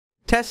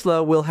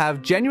Tesla will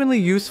have genuinely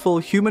useful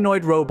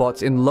humanoid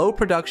robots in low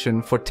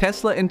production for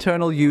Tesla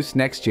internal use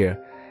next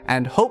year,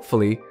 and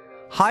hopefully,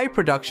 high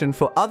production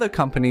for other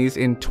companies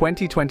in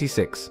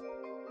 2026.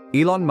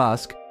 Elon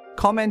Musk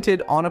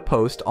commented on a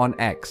post on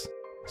X.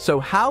 So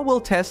how will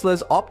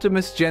Tesla's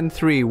Optimus Gen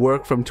 3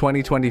 work from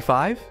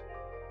 2025?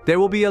 There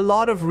will be a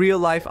lot of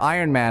real-life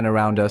Iron Man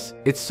around us.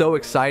 It's so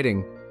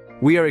exciting.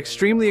 We are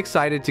extremely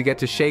excited to get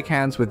to shake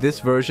hands with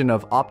this version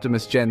of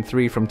Optimus Gen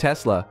 3 from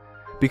Tesla,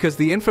 because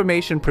the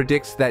information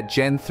predicts that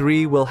Gen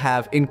 3 will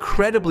have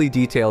incredibly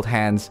detailed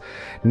hands,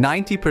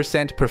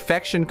 90%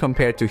 perfection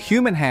compared to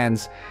human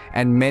hands,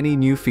 and many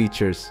new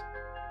features.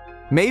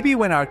 Maybe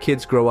when our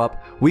kids grow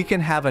up, we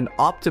can have an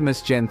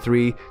Optimus Gen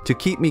 3 to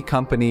keep me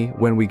company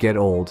when we get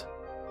old.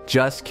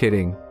 Just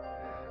kidding.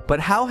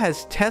 But how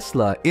has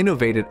Tesla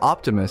innovated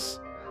Optimus?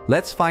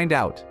 Let's find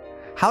out.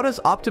 How does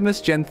Optimus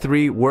Gen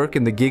 3 work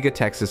in the Giga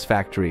Texas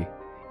factory?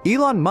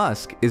 Elon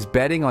Musk is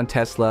betting on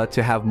Tesla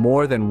to have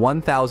more than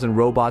 1,000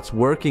 robots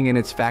working in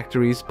its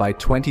factories by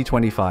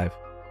 2025.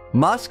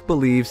 Musk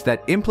believes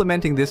that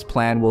implementing this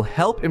plan will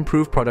help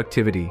improve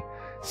productivity,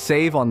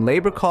 save on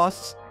labor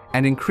costs,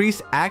 and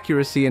increase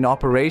accuracy in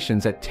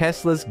operations at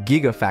Tesla's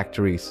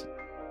gigafactories.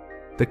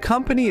 The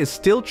company is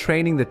still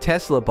training the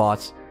Tesla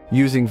bots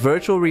using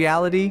virtual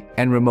reality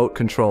and remote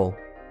control.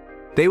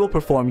 They will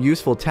perform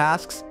useful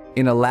tasks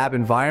in a lab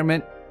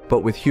environment, but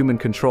with human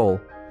control,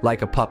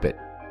 like a puppet.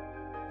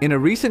 In a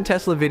recent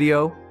Tesla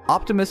video,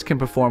 Optimus can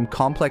perform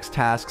complex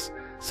tasks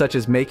such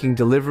as making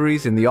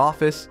deliveries in the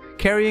office,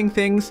 carrying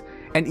things,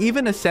 and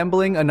even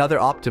assembling another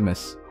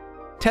Optimus.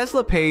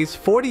 Tesla pays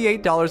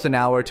 $48 an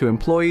hour to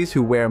employees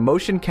who wear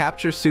motion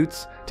capture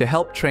suits to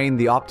help train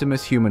the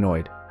Optimus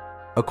humanoid.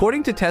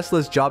 According to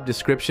Tesla's job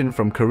description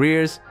from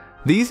Careers,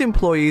 these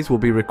employees will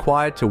be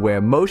required to wear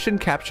motion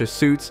capture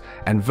suits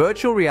and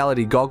virtual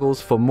reality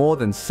goggles for more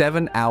than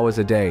 7 hours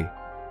a day.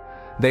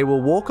 They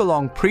will walk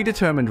along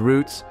predetermined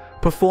routes,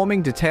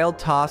 performing detailed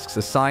tasks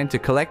assigned to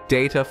collect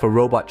data for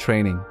robot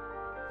training.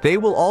 They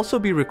will also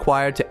be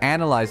required to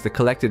analyze the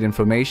collected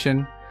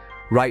information,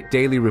 write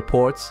daily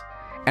reports,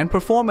 and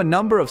perform a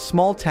number of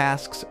small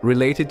tasks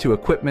related to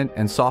equipment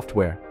and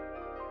software.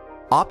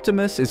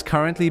 Optimus is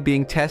currently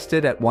being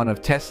tested at one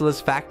of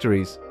Tesla's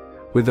factories,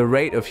 with the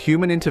rate of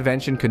human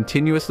intervention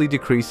continuously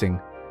decreasing,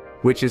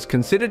 which is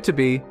considered to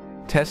be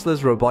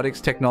Tesla's robotics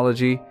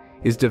technology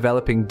is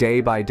developing day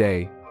by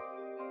day.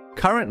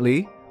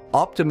 Currently,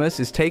 Optimus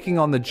is taking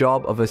on the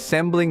job of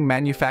assembling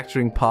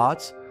manufacturing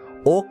parts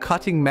or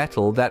cutting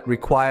metal that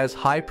requires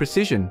high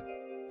precision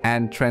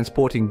and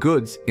transporting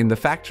goods in the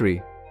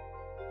factory.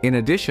 In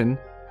addition,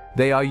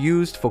 they are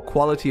used for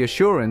quality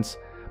assurance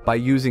by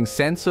using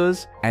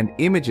sensors and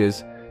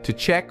images to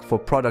check for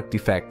product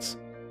defects.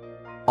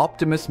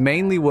 Optimus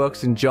mainly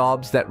works in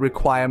jobs that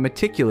require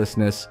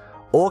meticulousness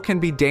or can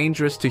be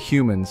dangerous to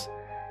humans,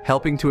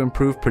 helping to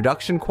improve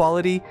production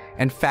quality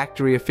and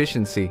factory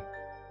efficiency.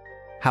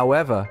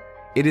 However,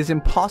 it is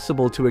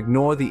impossible to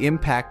ignore the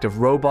impact of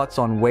robots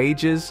on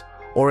wages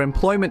or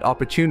employment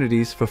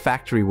opportunities for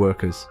factory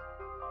workers.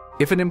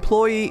 If an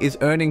employee is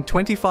earning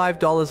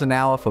 $25 an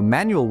hour for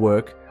manual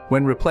work,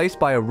 when replaced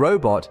by a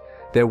robot,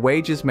 their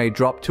wages may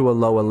drop to a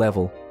lower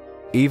level,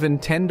 even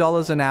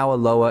 $10 an hour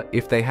lower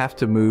if they have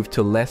to move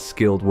to less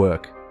skilled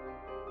work.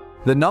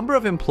 The number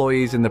of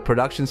employees in the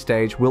production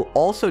stage will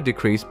also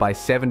decrease by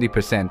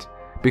 70%,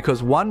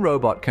 because one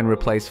robot can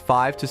replace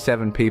 5 to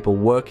 7 people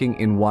working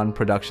in one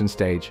production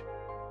stage.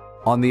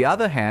 On the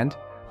other hand,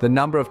 the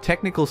number of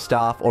technical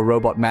staff or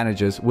robot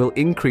managers will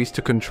increase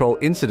to control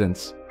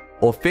incidents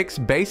or fix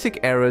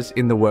basic errors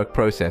in the work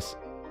process.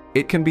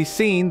 It can be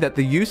seen that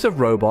the use of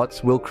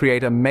robots will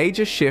create a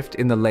major shift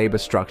in the labor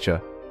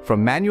structure,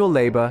 from manual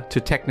labor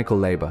to technical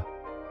labor.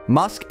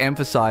 Musk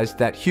emphasized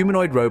that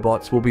humanoid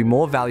robots will be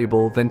more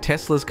valuable than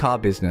Tesla's car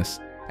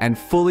business and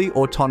fully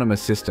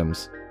autonomous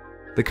systems.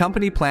 The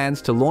company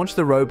plans to launch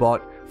the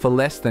robot for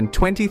less than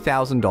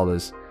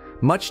 $20,000,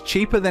 much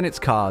cheaper than its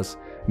cars,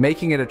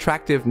 making it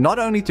attractive not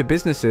only to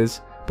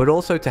businesses, but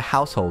also to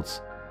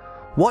households.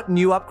 What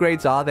new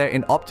upgrades are there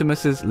in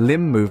Optimus's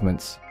limb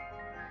movements?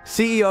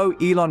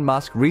 CEO Elon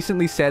Musk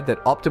recently said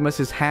that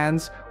Optimus's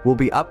hands will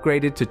be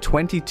upgraded to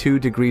 22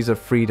 degrees of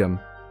freedom.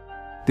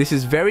 This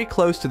is very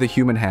close to the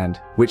human hand,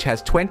 which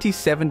has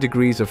 27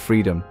 degrees of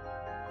freedom.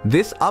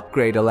 This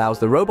upgrade allows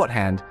the robot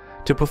hand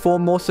to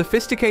perform more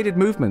sophisticated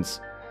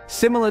movements,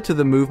 similar to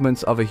the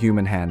movements of a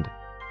human hand.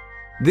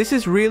 This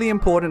is really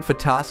important for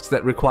tasks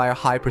that require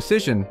high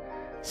precision,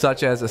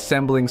 such as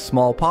assembling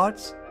small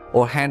parts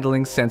or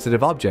handling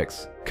sensitive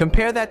objects.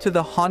 Compare that to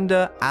the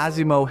Honda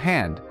Asimo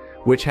hand,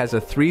 which has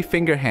a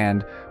 3-finger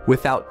hand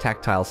without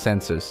tactile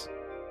sensors.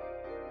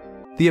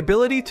 The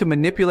ability to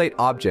manipulate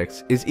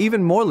objects is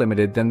even more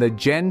limited than the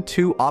Gen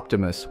 2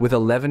 Optimus with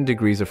 11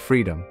 degrees of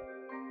freedom.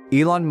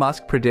 Elon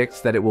Musk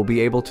predicts that it will be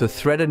able to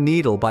thread a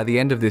needle by the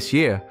end of this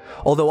year,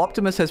 although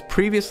Optimus has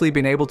previously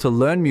been able to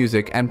learn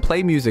music and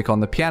play music on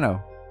the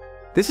piano.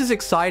 This is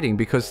exciting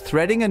because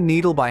threading a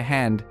needle by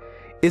hand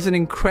is an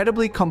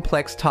incredibly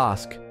complex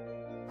task.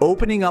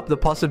 opening up the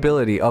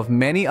possibility of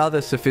many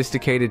other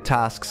sophisticated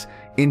tasks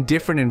in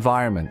different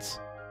environments.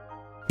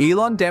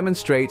 Elon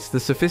demonstrates the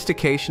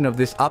sophistication of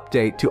this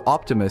update to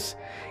Optimus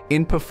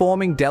in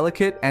performing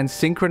delicate and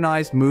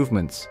synchronized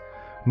movements,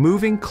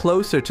 moving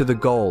closer to the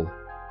goal.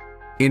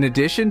 In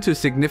addition to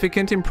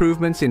significant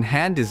improvements in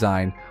hand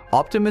design,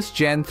 Optimus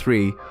Gen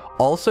 3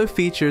 also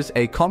features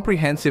a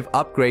comprehensive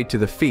upgrade to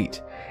the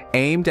feet,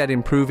 aimed at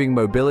improving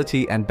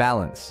mobility and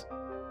balance.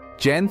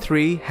 Gen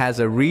 3 has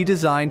a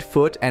redesigned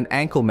foot and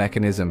ankle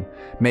mechanism,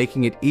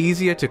 making it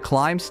easier to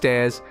climb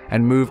stairs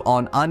and move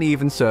on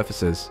uneven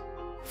surfaces.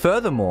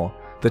 Furthermore,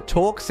 the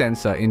torque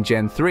sensor in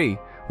Gen 3,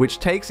 which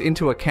takes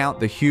into account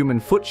the human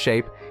foot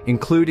shape,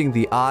 including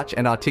the arch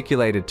and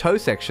articulated toe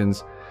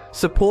sections,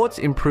 supports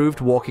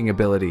improved walking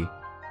ability.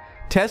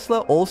 Tesla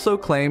also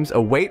claims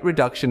a weight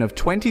reduction of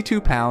 22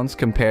 pounds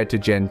compared to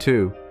Gen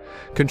 2,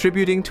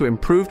 contributing to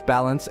improved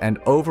balance and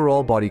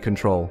overall body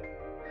control.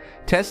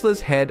 Tesla's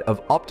head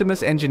of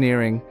Optimus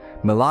Engineering,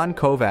 Milan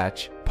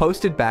Kovac,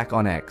 posted back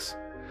on X,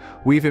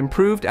 "We've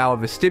improved our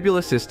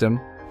vestibular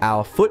system,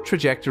 our foot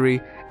trajectory,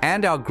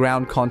 and our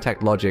ground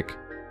contact logic.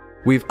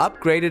 We've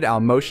upgraded our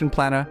motion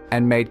planner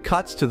and made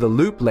cuts to the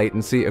loop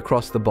latency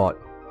across the bot.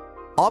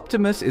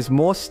 Optimus is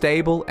more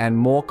stable and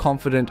more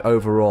confident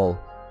overall,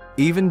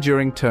 even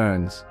during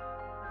turns.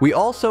 We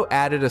also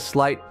added a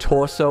slight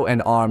torso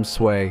and arm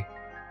sway."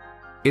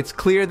 It's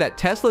clear that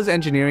Tesla's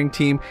engineering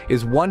team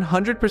is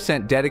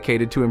 100%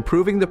 dedicated to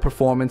improving the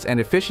performance and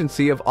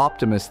efficiency of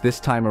Optimus this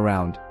time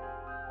around.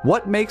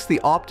 What makes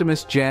the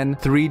Optimus Gen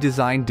 3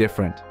 design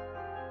different?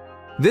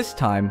 This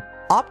time,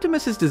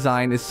 Optimus's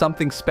design is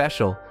something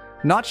special.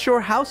 Not sure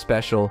how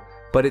special,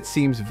 but it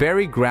seems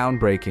very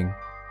groundbreaking.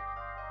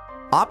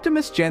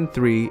 Optimus Gen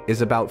 3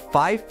 is about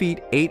 5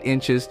 feet 8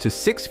 inches to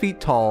 6 feet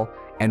tall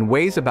and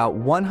weighs about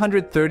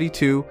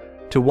 132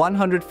 to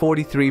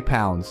 143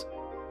 pounds,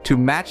 to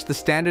match the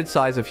standard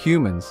size of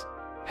humans,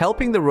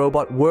 helping the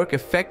robot work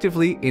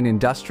effectively in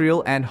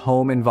industrial and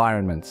home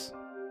environments.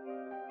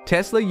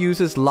 Tesla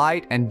uses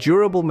light and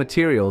durable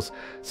materials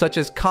such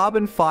as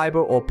carbon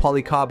fiber or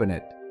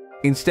polycarbonate,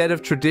 instead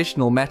of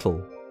traditional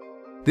metal.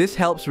 This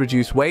helps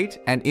reduce weight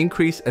and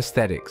increase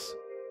aesthetics.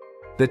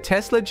 The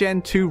Tesla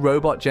Gen 2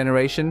 robot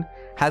generation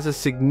has a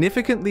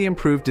significantly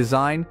improved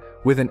design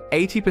with an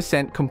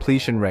 80%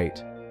 completion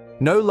rate.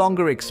 No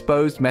longer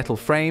exposed metal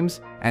frames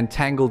and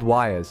tangled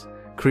wires,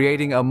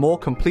 creating a more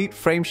complete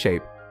frame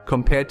shape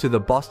compared to the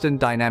Boston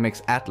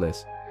Dynamics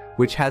Atlas,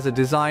 which has a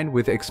design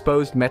with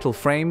exposed metal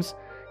frames,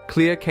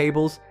 clear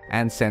cables,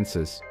 and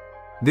sensors.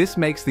 This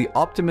makes the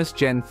Optimus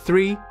Gen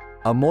 3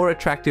 a more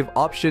attractive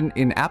option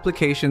in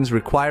applications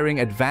requiring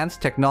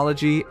advanced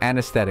technology and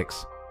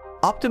aesthetics.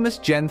 Optimus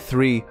Gen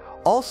 3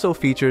 also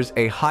features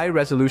a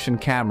high-resolution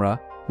camera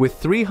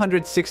with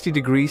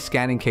 360-degree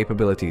scanning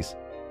capabilities,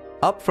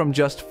 up from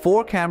just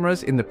 4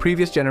 cameras in the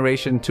previous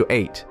generation to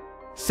 8.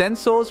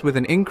 Sensors with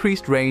an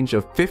increased range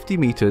of 50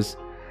 meters,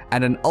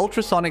 and an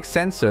ultrasonic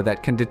sensor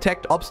that can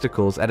detect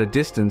obstacles at a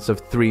distance of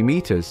 3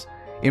 meters,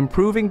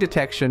 improving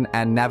detection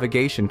and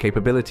navigation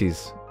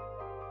capabilities.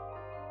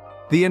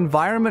 The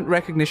environment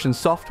recognition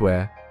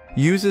software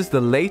uses the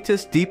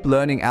latest deep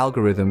learning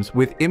algorithms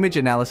with image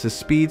analysis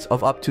speeds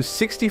of up to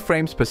 60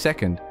 frames per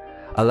second,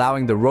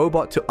 allowing the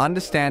robot to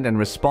understand and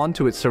respond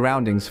to its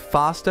surroundings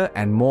faster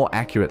and more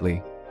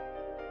accurately.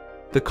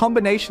 The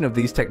combination of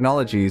these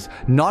technologies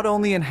not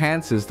only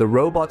enhances the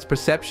robot's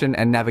perception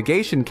and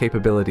navigation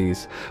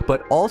capabilities,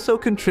 but also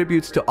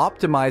contributes to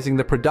optimizing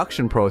the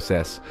production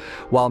process,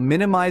 while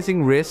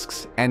minimizing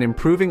risks and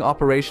improving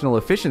operational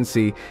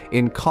efficiency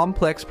in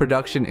complex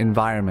production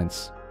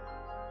environments.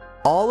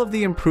 All of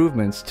the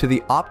improvements to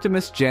the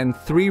Optimus Gen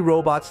 3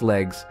 robot's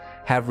legs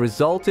have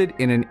resulted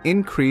in an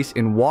increase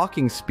in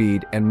walking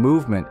speed and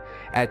movement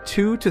at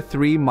 2 to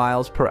 3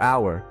 miles per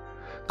hour,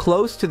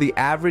 close to the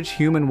average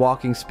human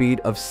walking speed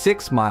of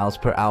 6 miles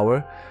per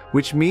hour,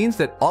 which means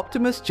that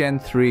Optimus Gen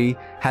 3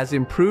 has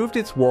improved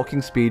its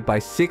walking speed by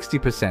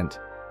 60%,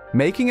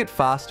 making it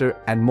faster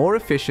and more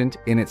efficient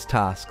in its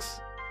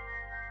tasks.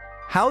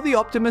 How the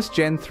Optimus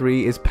Gen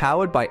 3 is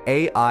powered by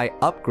AI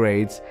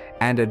upgrades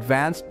and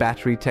advanced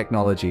battery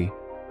technology.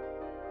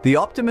 The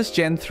Optimus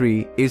Gen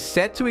 3 is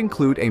set to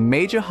include a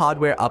major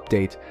hardware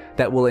update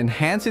that will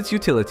enhance its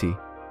utility,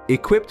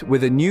 equipped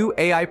with a new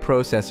AI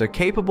processor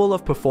capable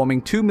of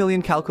performing 2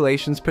 million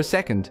calculations per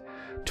second,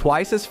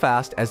 twice as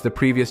fast as the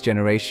previous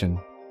generation.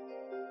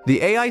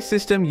 The AI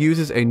system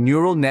uses a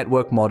neural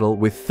network model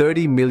with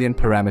 30 million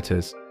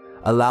parameters,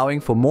 allowing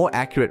for more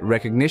accurate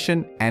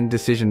recognition and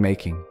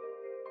decision-making.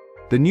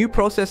 The new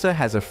processor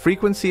has a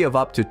frequency of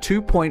up to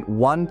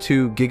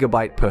 2.12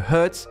 GB per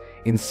Hertz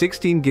in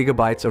 16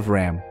 GB of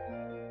RAM.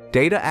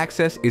 Data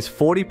access is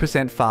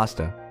 40%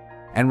 faster,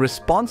 and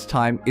response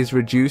time is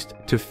reduced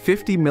to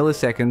 50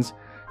 milliseconds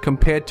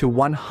compared to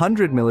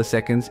 100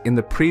 milliseconds in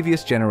the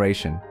previous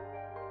generation.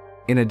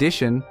 In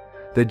addition,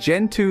 the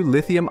Gen 2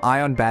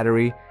 lithium-ion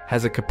battery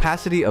has a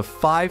capacity of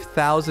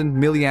 5,000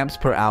 milliamps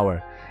per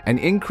hour, an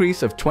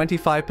increase of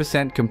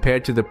 25%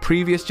 compared to the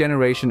previous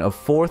generation of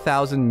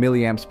 4,000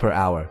 milliamps per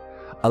hour,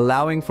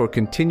 allowing for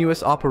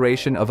continuous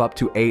operation of up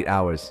to 8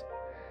 hours.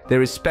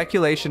 There is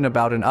speculation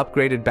about an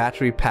upgraded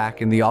battery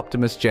pack in the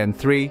Optimus Gen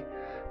 3,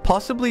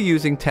 possibly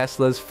using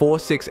Tesla's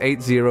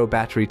 4680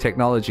 battery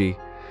technology,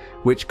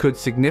 which could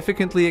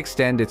significantly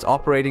extend its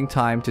operating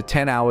time to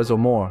 10 hours or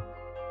more.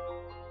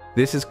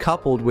 This is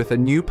coupled with a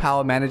new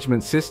power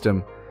management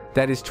system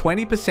that is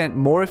 20%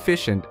 more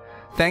efficient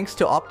thanks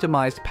to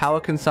optimized power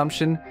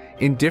consumption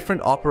in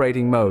different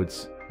operating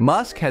modes.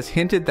 Musk has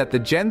hinted that the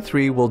Gen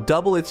 3 will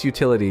double its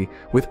utility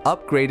with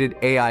upgraded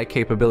AI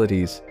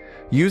capabilities,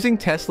 using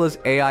Tesla's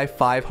AI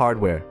 5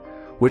 hardware,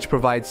 which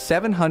provides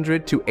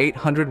 700 to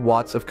 800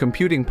 watts of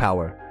computing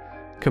power,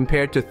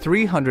 compared to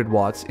 300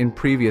 watts in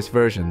previous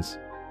versions.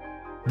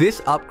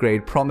 This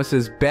upgrade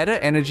promises better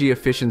energy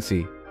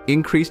efficiency,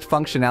 increased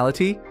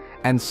functionality,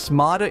 and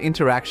smarter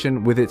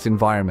interaction with its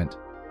environment.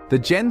 The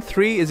Gen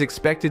 3 is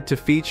expected to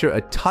feature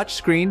a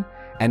touchscreen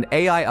and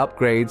AI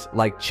upgrades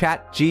like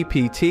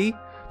ChatGPT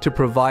to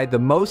provide the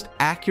most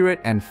accurate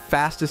and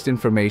fastest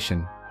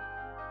information.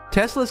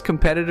 Tesla's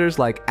competitors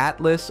like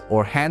Atlas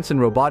or Hanson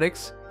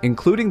Robotics,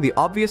 including the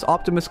obvious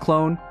Optimus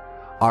clone,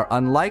 are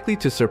unlikely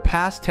to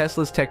surpass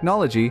Tesla's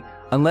technology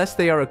unless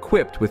they are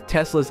equipped with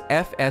Tesla's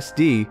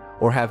FSD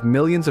or have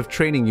millions of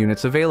training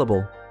units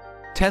available.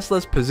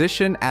 Tesla's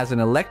position as an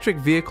electric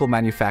vehicle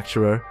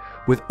manufacturer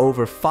with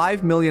over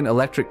 5 million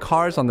electric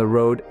cars on the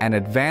road and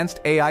advanced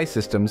AI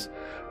systems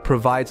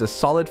provides a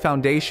solid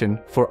foundation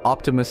for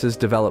Optimus's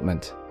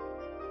development.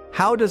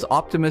 How does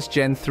Optimus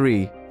Gen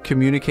 3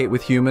 communicate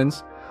with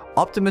humans?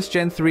 Optimus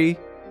Gen 3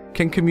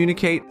 can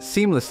communicate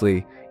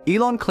seamlessly.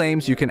 Elon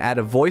claims you can add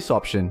a voice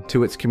option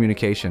to its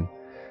communication.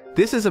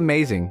 This is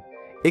amazing.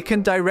 It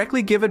can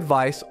directly give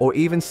advice or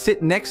even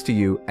sit next to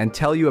you and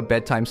tell you a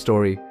bedtime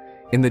story.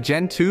 In the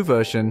Gen 2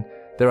 version,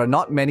 there are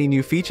not many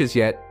new features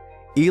yet.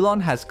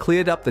 Elon has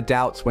cleared up the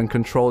doubts when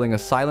controlling a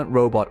silent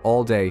robot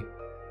all day.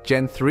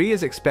 Gen 3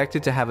 is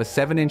expected to have a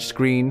 7-inch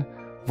screen,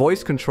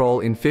 voice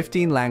control in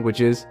 15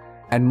 languages,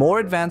 and more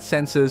advanced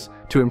sensors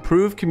to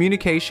improve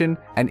communication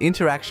and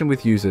interaction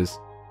with users.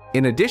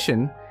 In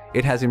addition,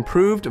 it has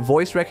improved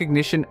voice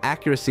recognition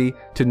accuracy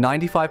to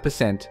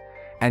 95%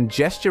 and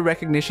gesture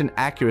recognition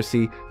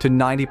accuracy to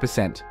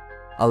 90%,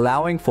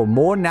 allowing for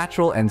more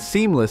natural and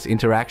seamless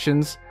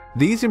interactions.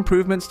 These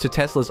improvements to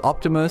Tesla's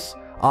Optimus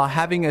are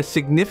having a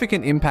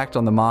significant impact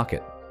on the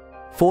market,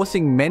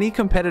 forcing many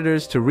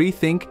competitors to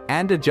rethink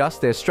and adjust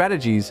their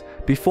strategies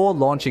before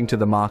launching to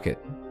the market.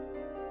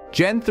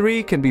 Gen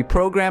 3 can be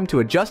programmed to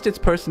adjust its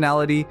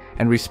personality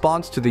and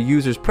response to the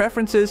user's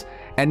preferences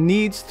and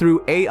needs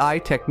through AI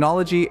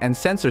technology and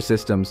sensor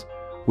systems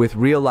with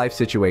real-life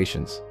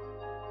situations.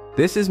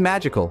 This is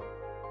magical.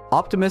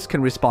 Optimus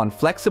can respond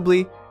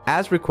flexibly,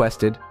 as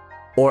requested,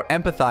 or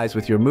empathize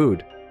with your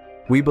mood.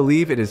 We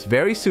believe it is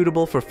very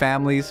suitable for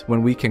families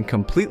when we can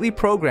completely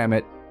program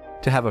it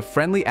to have a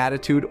friendly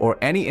attitude or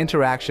any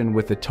interaction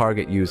with the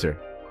target user.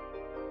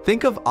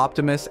 Think of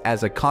Optimus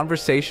as a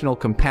conversational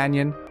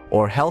companion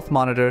or health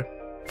monitor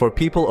for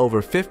people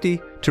over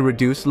 50 to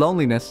reduce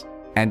loneliness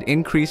and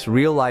increase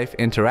real-life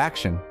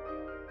interaction.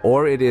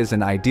 Or it is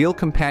an ideal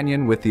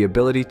companion with the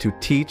ability to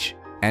teach,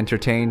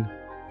 entertain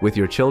with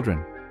your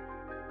children.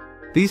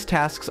 These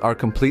tasks are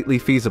completely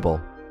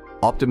feasible.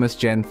 Optimus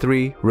Gen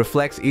 3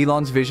 reflects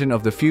Elon's vision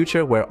of the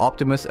future where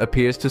Optimus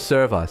appears to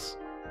serve us.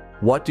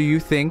 What do you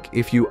think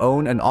if you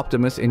own an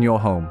Optimus in your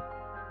home?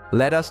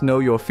 Let us know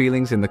your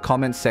feelings in the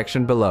comments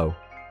section below.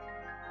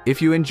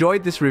 If you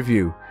enjoyed this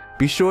review,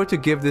 be sure to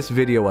give this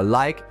video a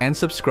like and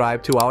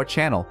subscribe to our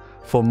channel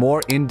for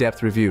more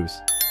in-depth reviews.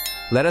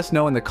 Let us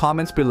know in the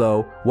comments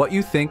below what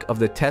you think of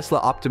the Tesla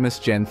Optimus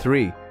Gen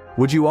 3.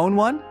 Would you own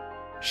one?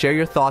 Share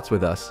your thoughts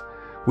with us.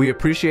 We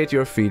appreciate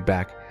your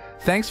feedback.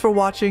 Thanks for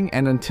watching,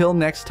 and until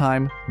next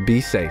time, be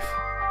safe.